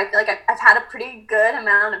 And so I feel like I've had a pretty good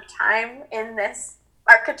amount of time in this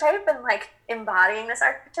archetype and, like, embodying this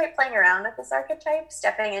archetype, playing around with this archetype,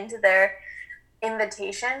 stepping into their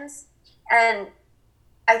invitations. And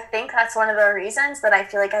I think that's one of the reasons that I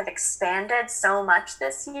feel like I've expanded so much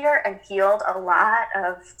this year and healed a lot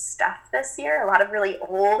of stuff this year, a lot of really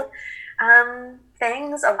old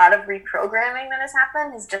things, a lot of reprogramming that has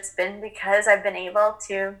happened has just been because I've been able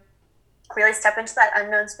to really step into that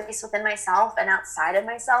unknown space within myself and outside of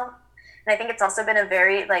myself. And I think it's also been a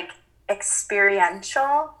very, like,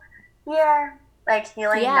 experiential year, like,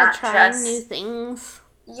 healing, not trying just new things.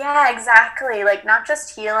 Yeah, exactly. Like, not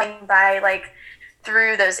just healing by, like,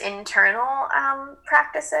 through those internal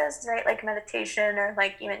practices, right? Like meditation, or,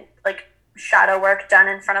 like, even, like, shadow work done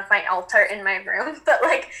in front of my altar in my room, but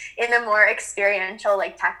like in a more experiential,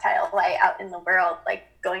 like tactile way out in the world, like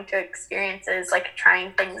going to experiences, like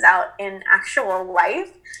trying things out in actual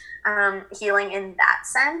life, healing in that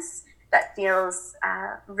sense that feels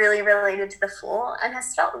really related to the Fool and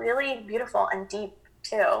has felt really beautiful and deep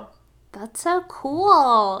too. That's so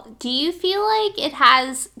cool. Do you feel like it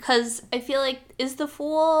has, because I feel like, is the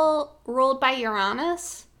Fool ruled by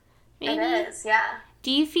Uranus? It Maybe? is, yeah.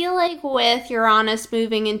 Do you feel like with Uranus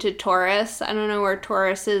moving into Taurus, I don't know where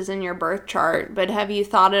Taurus is in your birth chart, but have you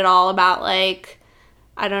thought at all about, like,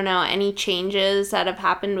 I don't know, any changes that have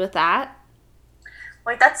happened with that?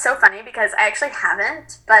 Like, that's so funny because I actually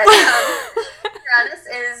haven't, but Uranus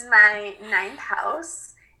is my ninth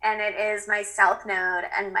house, and it is my South Node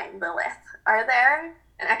and my Lilith are there.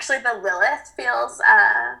 And actually, the Lilith feels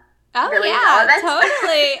Oh, really yeah, relevant.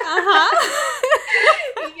 totally.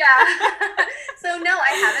 Yeah. So, no,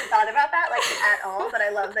 I haven't thought about that, like, at all, but I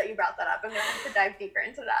love that you brought that up. I'm going to have to dive deeper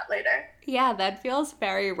into that later. Yeah, that feels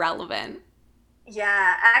very relevant.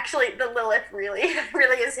 Yeah, actually, the Lilith really,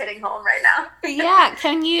 really is hitting home right now. Yeah,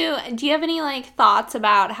 do you have any, like, thoughts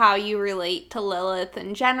about how you relate to Lilith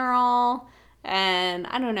in general? And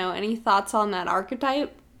I don't know, any thoughts on that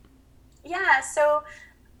archetype? Yeah, so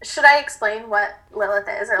should I explain what Lilith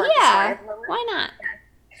is, or like the story Yeah, of Lilith? why not?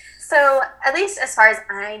 So, at least as far as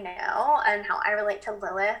I know and how I relate to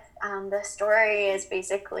Lilith, the story is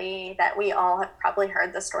basically that we all have probably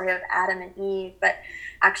heard the story of Adam and Eve, but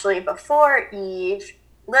actually, before Eve,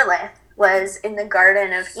 Lilith was in the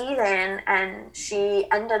Garden of Eden, and she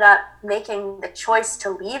ended up making the choice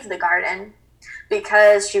to leave the garden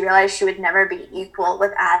because she realized she would never be equal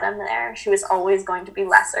with Adam there. She was always going to be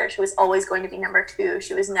lesser. She was always going to be number two.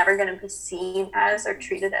 She was never going to be seen as or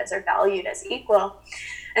treated as or valued as equal.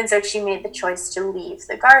 And so she made the choice to leave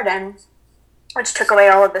the garden, which took away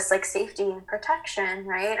all of this like safety and protection,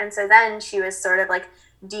 right? And so then she was sort of like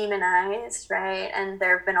demonized, right? And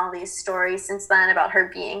there have been all these stories since then about her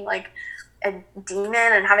being like a demon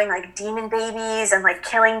and having like demon babies and like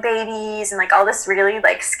killing babies and like all this really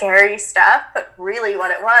like scary stuff. But really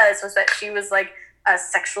what it was that she was like a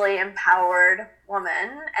sexually empowered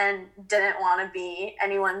woman and didn't want to be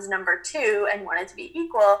anyone's number two and wanted to be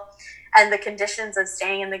equal. And the conditions of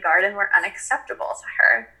staying in the garden were unacceptable to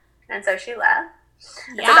her. And so she left.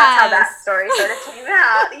 Yes. So that's how that story sort of came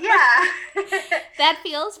out. Yeah. That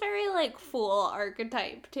feels very like Fool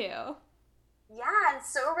archetype too. Yeah, and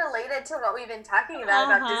so related to what we've been talking about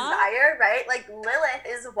desire, right? Like Lilith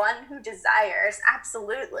is one who desires,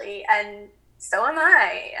 absolutely, and so am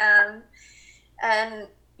I. And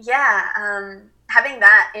yeah, having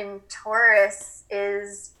that in Taurus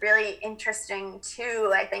is really interesting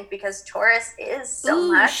too, I think, because Taurus is so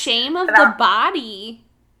much shame of the body.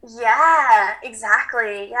 Yeah,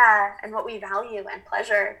 exactly. Yeah, and what we value and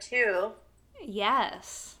pleasure too.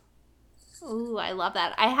 Yes. Ooh, I love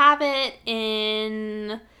that. I have it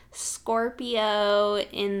in Scorpio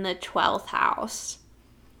in the 12th house.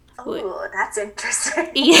 Ooh, that's interesting.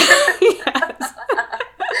 Yes.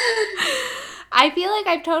 I feel like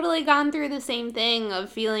I've totally gone through the same thing of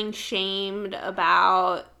feeling shamed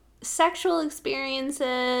about sexual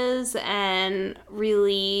experiences and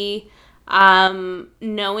really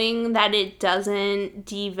knowing that it doesn't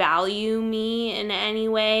devalue me in any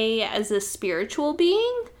way as a spiritual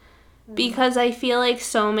being. Because I feel like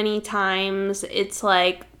so many times it's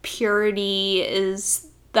like purity is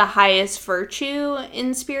the highest virtue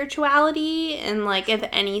in spirituality. And like if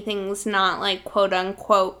anything's not like quote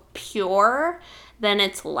unquote pure, then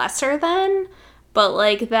it's lesser than. But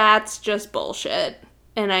like that's just bullshit.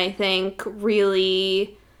 And I think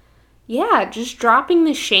really, yeah, just dropping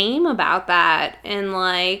the shame about that and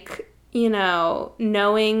like, you know,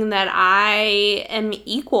 knowing that I am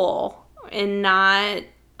equal and not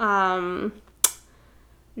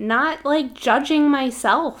like judging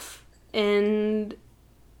myself and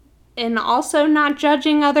also not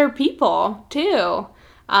judging other people too.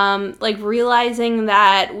 Like realizing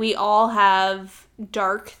that we all have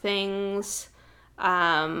dark things.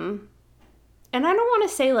 And I don't want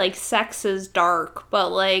to say like sex is dark, but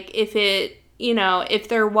like if it, you know, if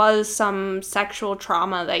there was some sexual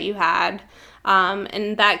trauma that you had,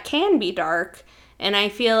 and that can be dark. And I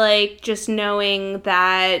feel like just knowing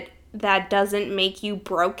that that doesn't make you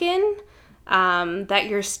broken, that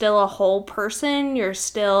you're still a whole person, you're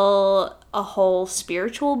still a whole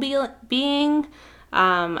spiritual being.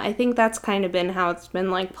 I think that's kind of been how it's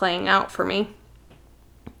been like playing out for me.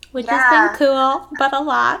 Which has been cool, but a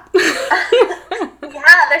lot.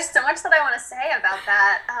 Yeah, there's so much that I want to say about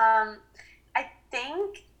that. I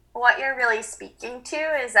think what you're really speaking to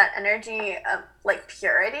is that energy of like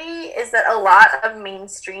purity, is that a lot of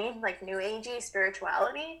mainstream, like new agey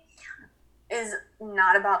spirituality is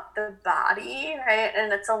not about the body, right?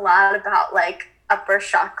 And it's a lot about like upper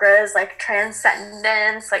chakras, like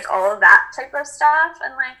transcendence, like all of that type of stuff.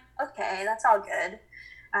 And like, okay, that's all good.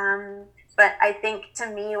 But I think to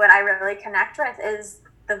me, what I really connect with is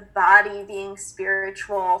the body being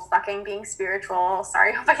spiritual, fucking being spiritual.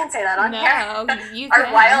 Sorry, I hope I can say that on here. You our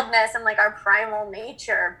can. wildness and like our primal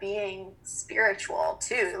nature being spiritual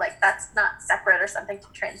too. Like that's not separate or something to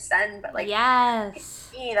transcend, but like yes,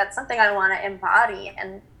 me, that's something I want to embody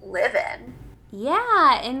and live in.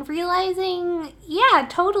 yeah, and realizing, yeah,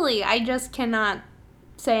 totally. I just cannot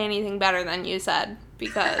say anything better than you said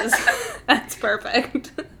because that's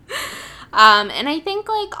perfect. And I think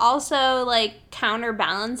like also like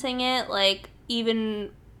counterbalancing it, like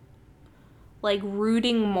even like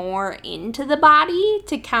rooting more into the body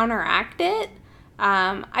to counteract it.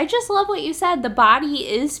 I just love what you said. The body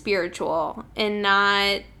is spiritual and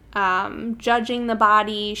not judging the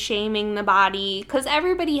body, shaming the body, because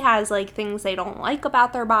everybody has like things they don't like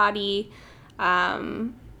about their body.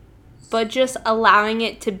 But just allowing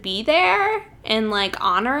it to be there and like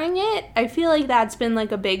honoring it. I feel like that's been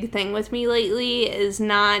like a big thing with me lately, is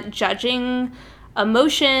not judging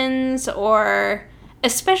emotions, or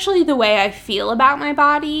especially the way I feel about my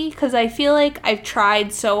body, because I feel like I've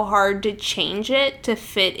tried so hard to change it to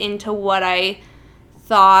fit into what I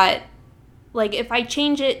thought, like if I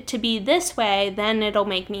change it to be this way, then it'll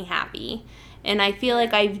make me happy. And I feel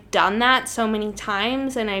like I've done that so many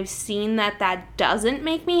times, and I've seen that that doesn't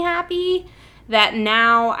make me happy, that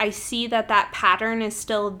now I see that that pattern is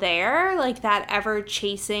still there, like that ever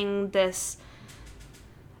chasing this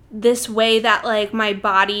way that like my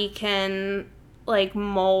body can like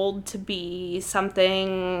mold to be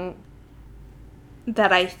something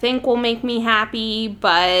that I think will make me happy,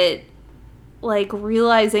 but like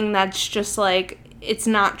realizing that's just like it's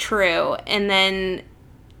not true, and then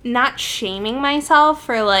not shaming myself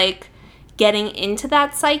for like getting into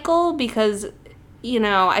that cycle, because you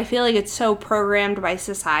know, I feel like it's so programmed by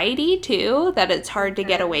society too that it's hard to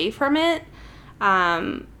get away from it.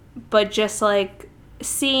 But just like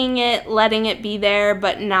seeing it, letting it be there,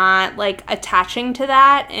 but not like attaching to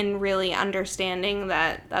that, and really understanding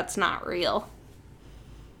that that's not real.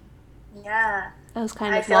 Yeah. That was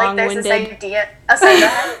kind I of feel like there's long-winded. this idea. Oh, sorry, go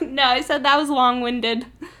ahead. No, I said that was long-winded.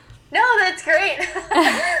 No, that's great.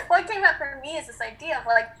 What came up for me is this idea of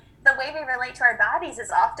like the way we relate to our bodies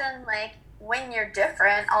is often like, when you're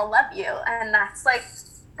different, I'll love you. And that's like,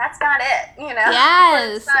 that's not it, you know?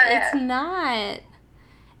 Yes, it's not.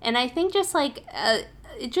 And I think just like,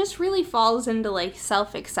 it just really falls into like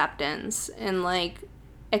self-acceptance and like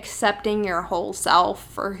accepting your whole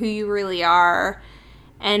self for who you really are,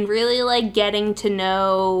 and really like getting to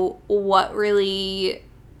know what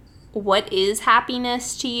is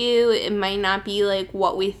happiness to you. It might not be like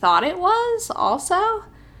what we thought it was also.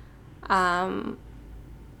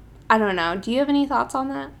 I don't know. Do you have any thoughts on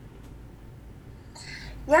that?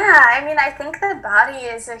 Yeah, I mean, I think the body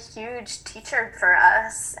is a huge teacher for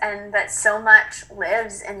us, and that so much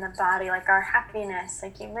lives in the body, like our happiness,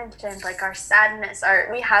 like you mentioned, like our sadness,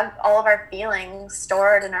 we have all of our feelings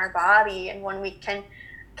stored in our body, and when we can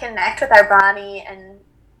connect with our body and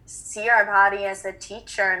see our body as a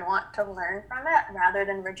teacher and want to learn from it rather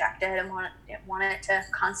than reject it and want it to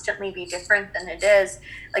constantly be different than it is,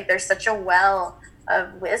 like there's such a well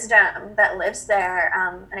of wisdom that lives there,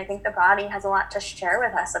 and I think the body has a lot to share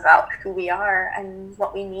with us about who we are and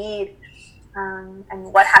what we need,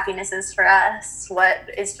 and what happiness is for us, what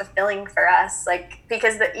is fulfilling for us, like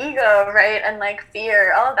because the ego, right, and like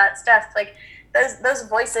fear, all of that stuff, like those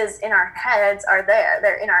voices in our heads are there.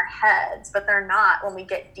 They're in our heads, but they're not when we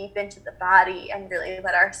get deep into the body and really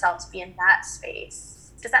let ourselves be in that space.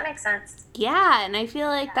 Does that make sense? Yeah, and I feel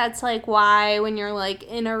like that's like why when you're like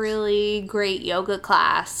in a really great yoga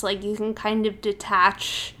class, like you can kind of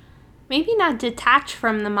detach, maybe not detach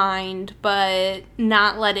from the mind, but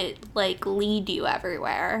not let it like lead you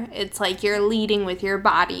everywhere. It's like you're leading with your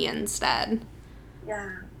body instead.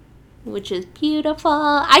 Yeah. Which is beautiful.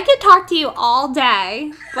 I could talk to you all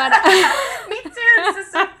day, but me too. This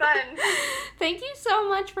is so fun. Thank you so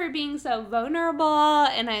much for being so vulnerable,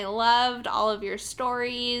 and I loved all of your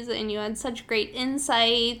stories, and you had such great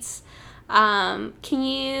insights. I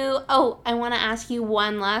want to ask you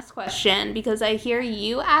one last question, because I hear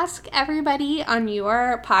you ask everybody on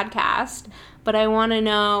your podcast, but I want to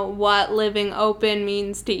know what living open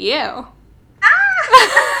means to you.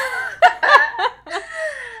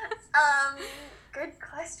 Good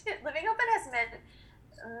question. Living open has meant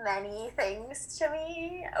many things to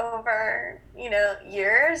me. over,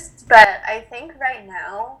 years. But I think right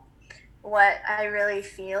now, what I really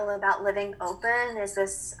feel about living open is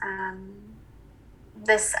this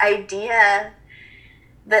idea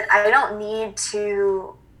that I don't need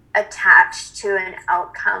to attach to an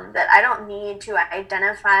outcome, that I don't need to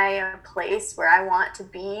identify a place where I want to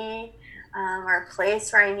be, or a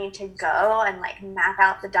place where I need to go and like map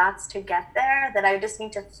out the dots to get there, that I just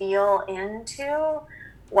need to feel into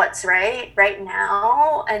what's right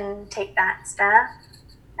now and take that step.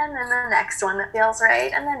 And then the next one that feels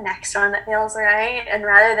right, and the next one that feels right. And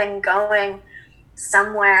rather than going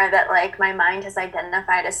somewhere that like my mind has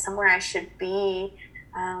identified as somewhere I should be,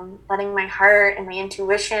 letting my heart and my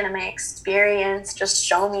intuition and my experience just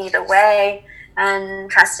show me the way, and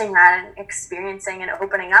trusting that and experiencing and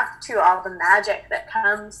opening up to all the magic that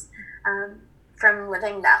comes from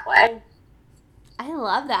living that way. I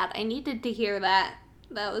love that. I needed to hear that.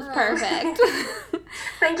 That was perfect.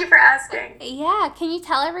 Thank you for asking. Yeah, can you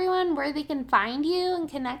tell everyone where they can find you and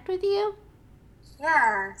connect with you?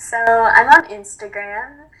 Yeah, so I'm on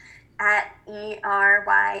Instagram at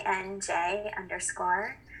ERYNJ_.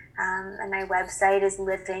 And my website is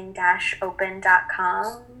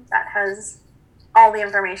living-open.com. That has all the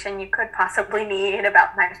information you could possibly need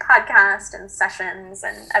about my podcast and sessions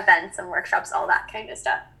and events and workshops, all that kind of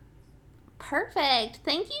stuff. Perfect.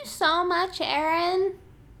 Thank you so much, Erin.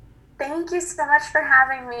 Thank you so much for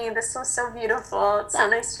having me. This was so beautiful. It's so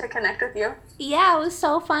nice to connect with you. Yeah, it was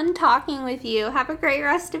so fun talking with you. Have a great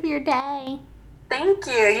rest of your day. Thank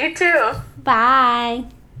you. You too. Bye.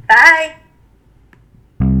 Bye.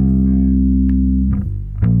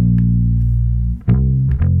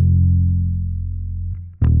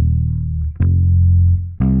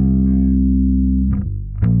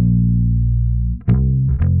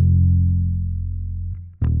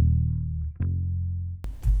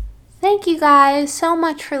 Thank you guys so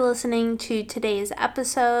much for listening to today's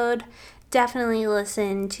episode. Definitely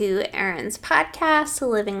listen to Erin's podcast,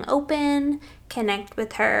 Living Open. Connect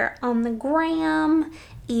with her on the gram,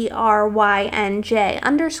 ERYNJ_.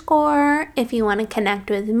 If you want to connect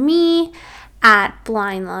with me at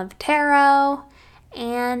Blind Love Tarot.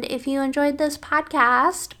 And if you enjoyed this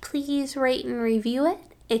podcast, please rate and review it.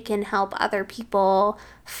 It can help other people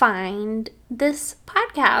find this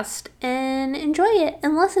podcast and enjoy it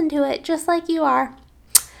and listen to it just like you are.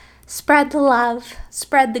 Spread the love,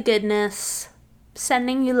 spread the goodness,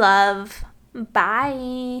 sending you love.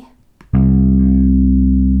 Bye.